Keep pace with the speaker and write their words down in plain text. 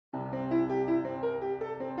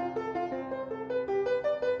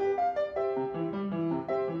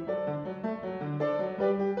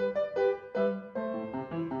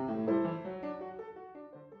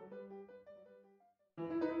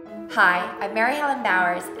Hi, I'm Mary Helen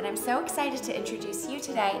Bowers, and I'm so excited to introduce you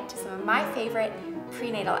today to some of my favorite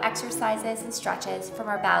prenatal exercises and stretches from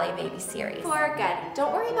our Ballet Baby series. For good,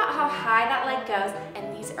 don't worry about how high that leg goes,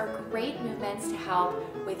 and these are great movements to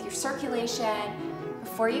help with your circulation.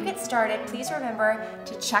 Before you get started, please remember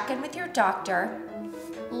to check in with your doctor.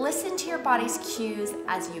 Listen to your body's cues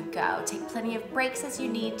as you go. Take plenty of breaks as you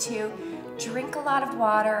need to. Drink a lot of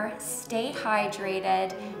water, stay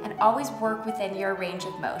hydrated, and always work within your range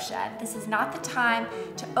of motion. This is not the time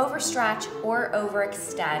to overstretch or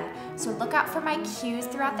overextend, so look out for my cues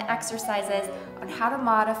throughout the exercises on how to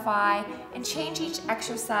modify and change each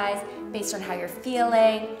exercise based on how you're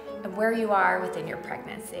feeling and where you are within your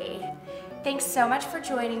pregnancy. Thanks so much for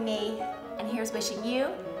joining me, and here's wishing you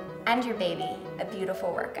and your baby a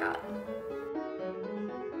beautiful workout.